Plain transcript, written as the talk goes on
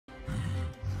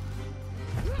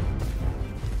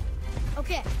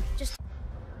Okay, just...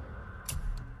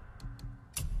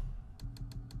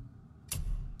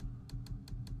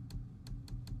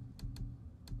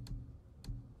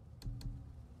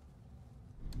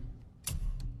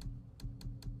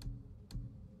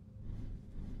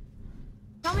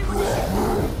 Tell me when to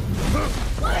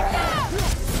shoot. Watch out!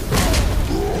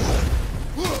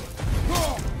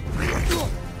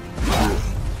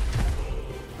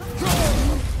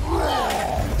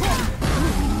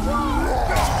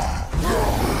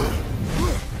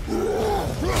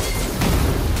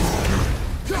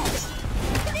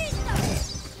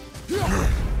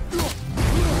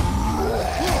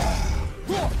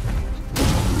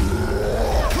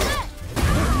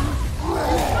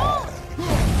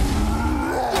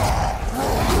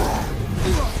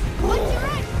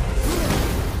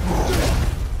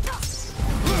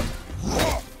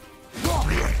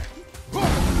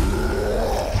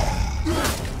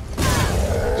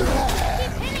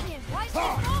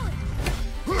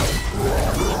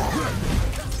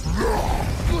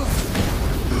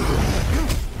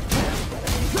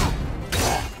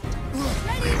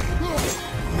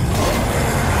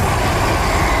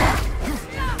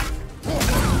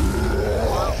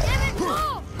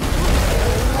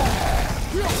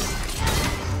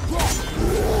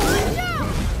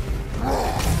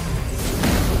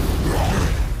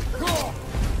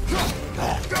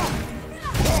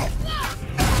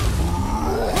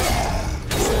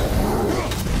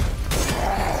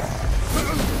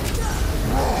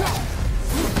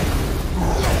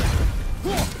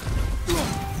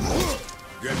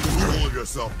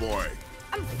 yourself, boy.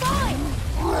 I'm fine!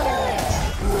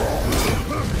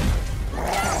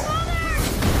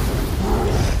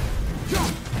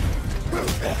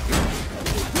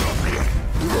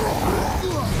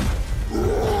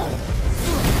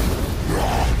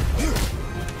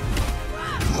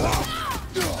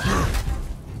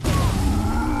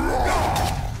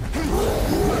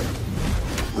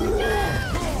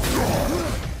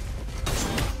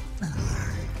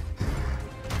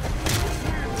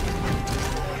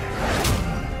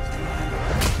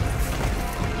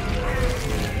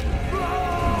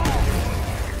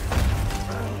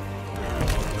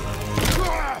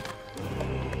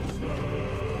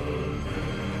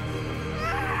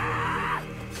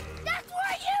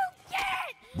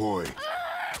 Boy.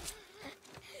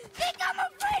 Think I'm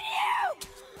afraid of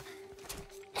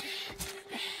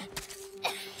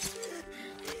you!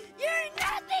 You're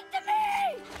nothing to me!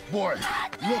 Boy,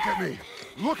 Nothing! look at me!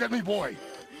 Look at me, boy!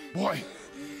 Boy,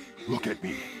 look at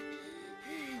me.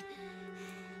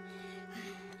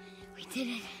 We did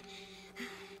it.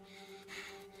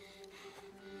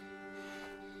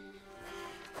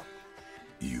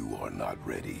 You are not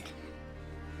ready.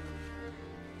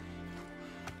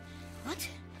 What?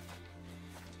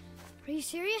 Are you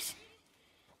serious?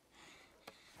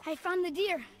 I found the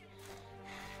deer.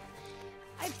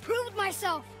 I proved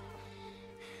myself.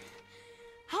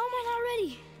 How am I not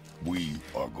ready? We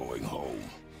are going home.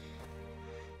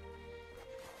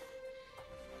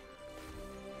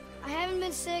 I haven't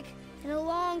been sick in a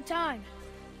long time.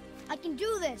 I can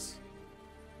do this.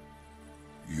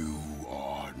 You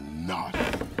are not.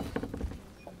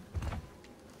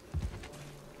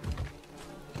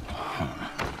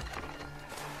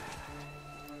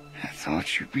 I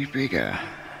thought you'd be bigger.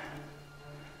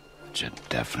 But you're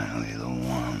definitely the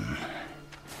one.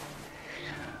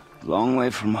 Long way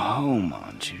from home,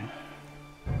 aren't you?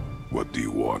 What do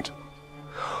you want?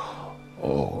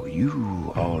 Oh,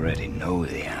 you already know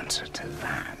the answer to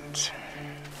that.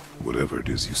 Whatever it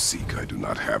is you seek, I do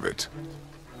not have it.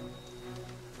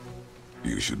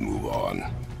 You should move on.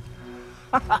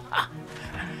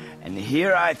 And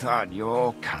here I thought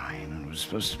your kind was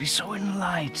supposed to be so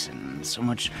enlightened, so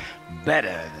much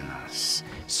better than us,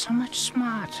 so much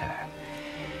smarter.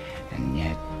 And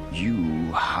yet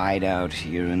you hide out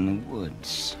here in the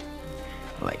woods,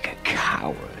 like a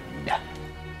coward.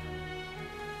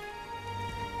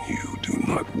 You do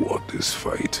not want this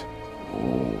fight.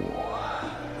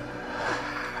 Oh,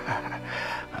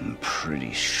 I'm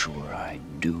pretty sure I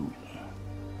do.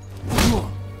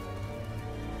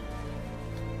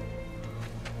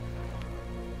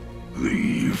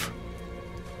 Leave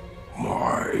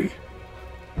my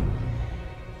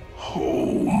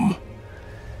home.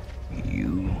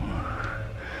 You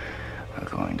are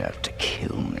going to have to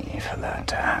kill me for that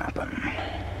to happen.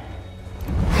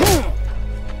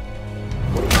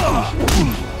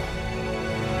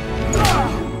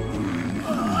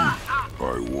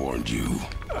 I warned you.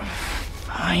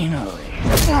 Finally.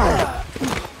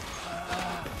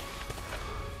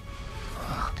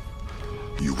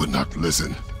 You would not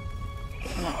listen.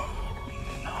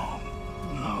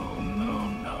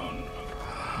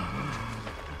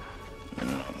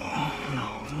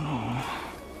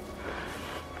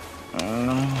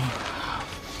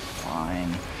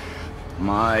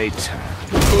 my turn.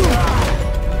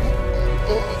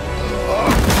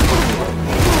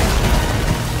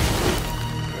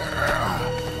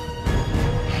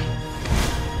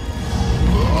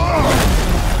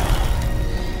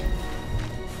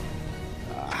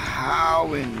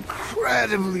 How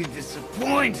incredibly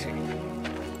disappointing.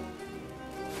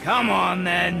 Come on,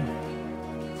 then.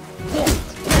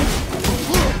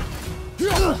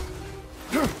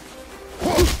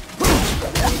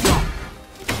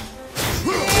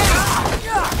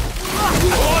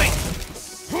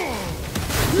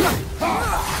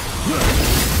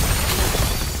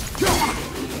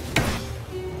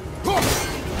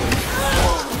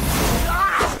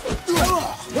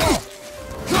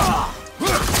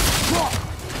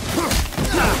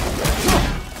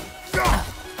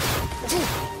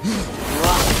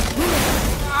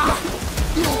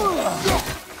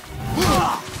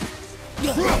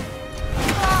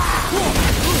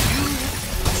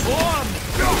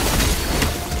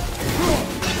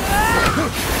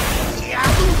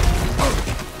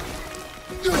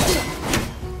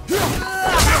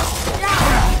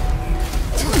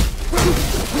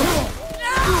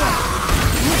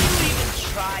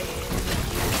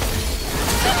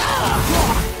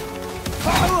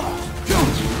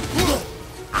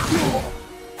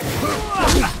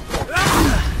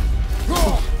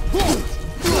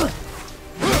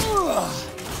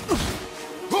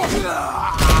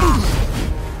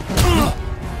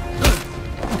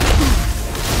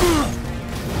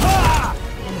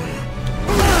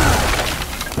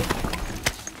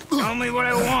 Tell me what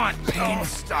I want. Pain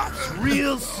stops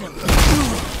real simple.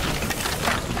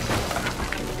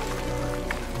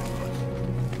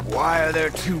 Why are there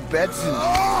two beds in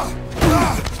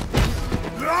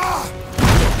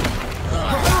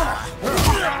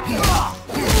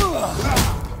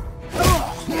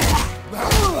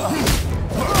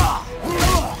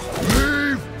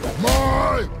Leave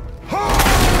my house!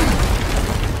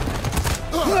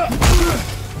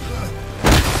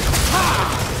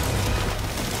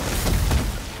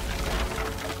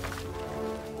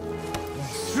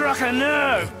 Struck a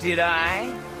nerve, did I?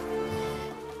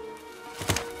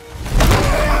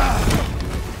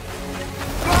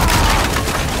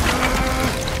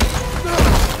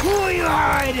 Who are you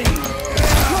hiding?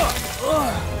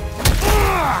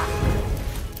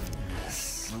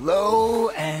 Slow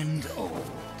and old.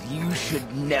 You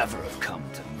should never have come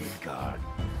to Midgard.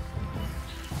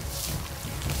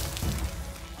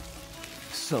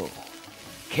 So,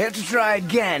 care to try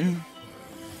again?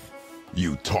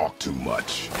 You talk too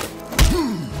much.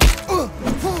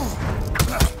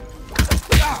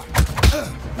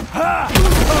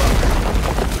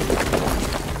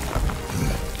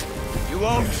 You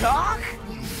won't talk?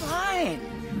 Fine.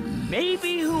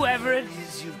 Maybe whoever it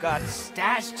is you've got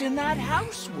stashed in that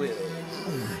house will.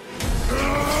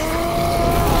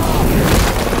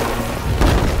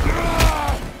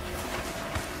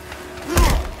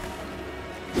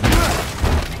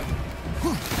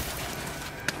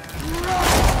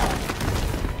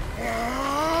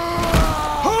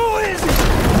 Who is it?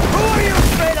 Who are you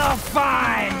afraid I'll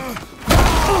find?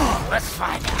 Let's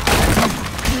find out.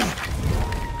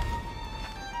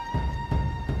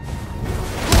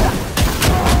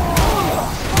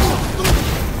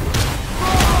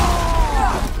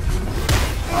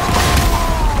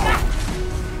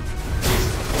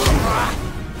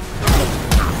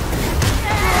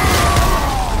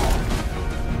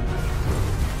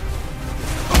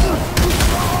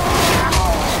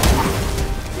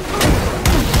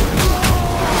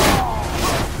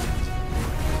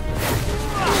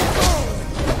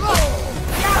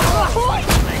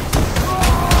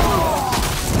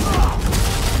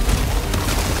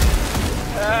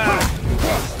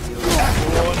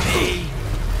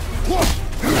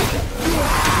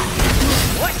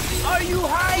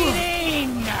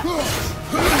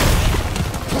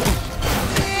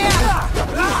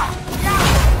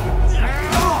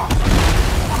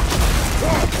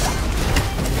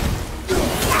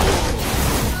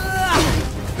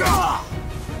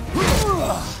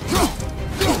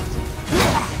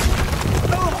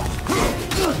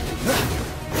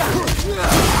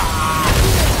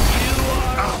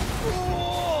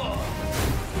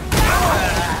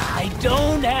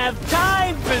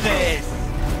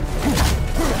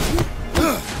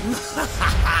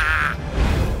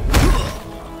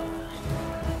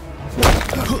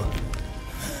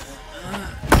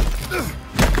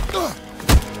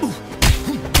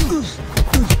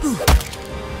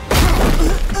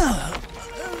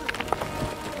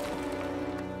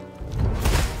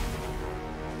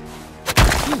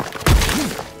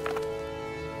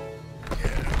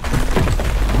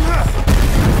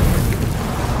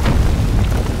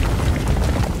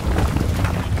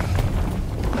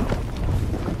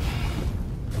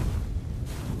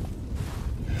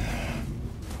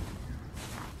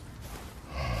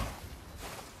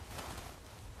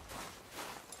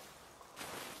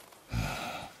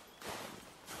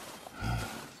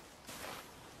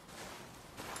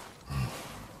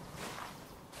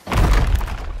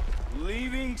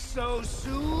 think so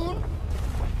soon?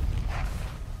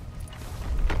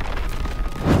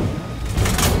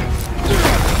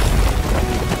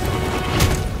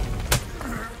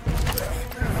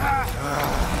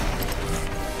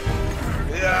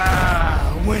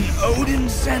 When Odin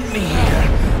sent me here,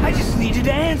 I just needed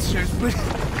answers, but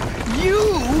you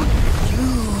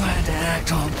had to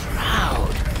act all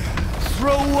proud.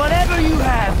 Throw whatever you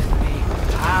have at me.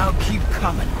 I'll keep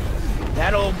coming.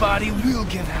 That old body will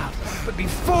give out. But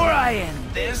before I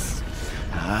end this,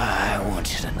 I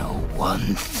want you to know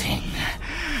one thing.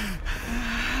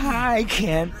 I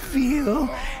can't feel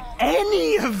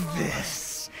any of this.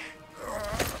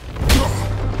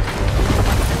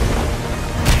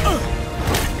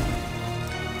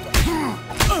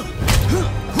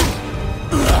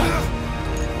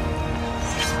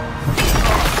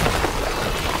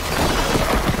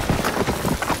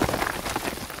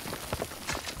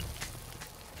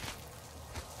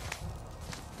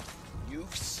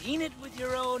 You've seen it with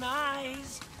your own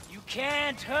eyes. You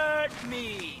can't hurt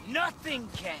me. Nothing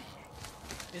can.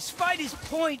 This fight is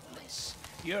pointless.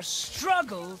 Your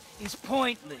struggle is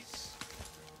pointless.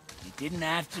 It didn't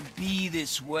have to be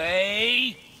this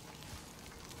way.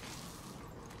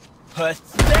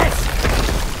 Pathetic!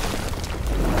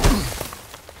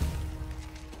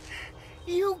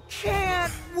 You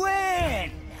can't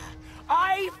win!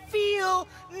 I feel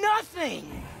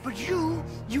nothing! But you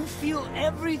feel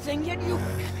everything, yet you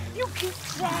keep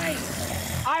trying.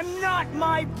 I'm not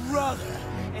my brother,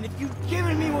 and if you'd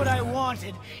given me what I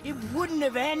wanted, it wouldn't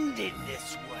have ended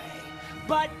this way.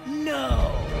 But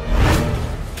no!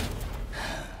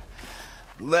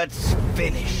 Let's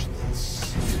finish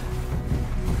this.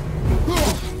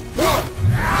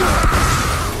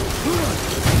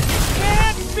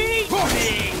 Can't beat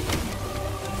me!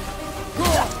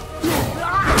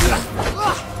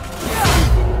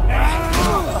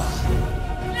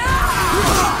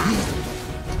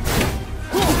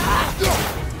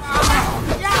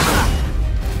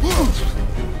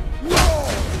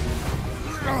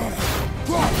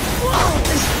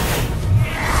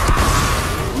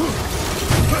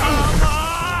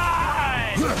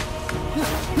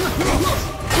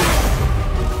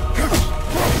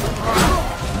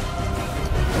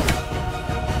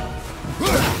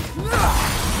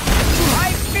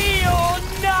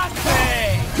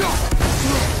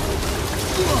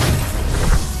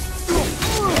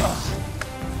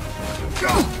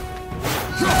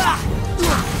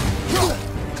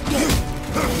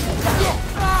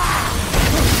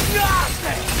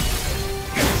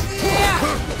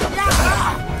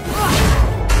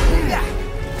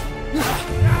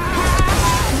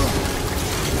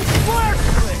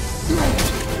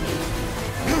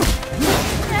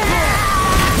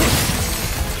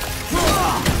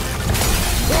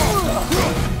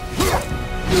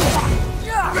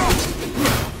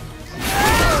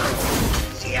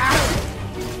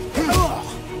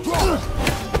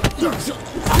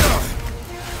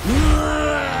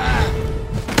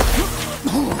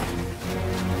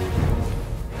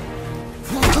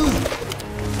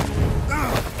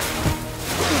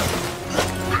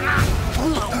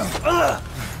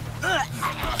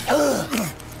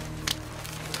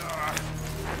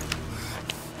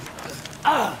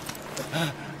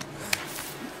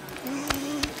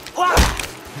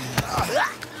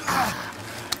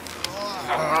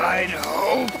 I'd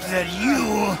hope that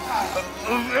you,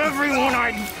 of everyone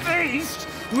I'd faced,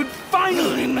 would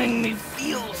finally make me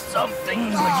feel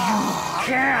something, but you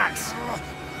can't.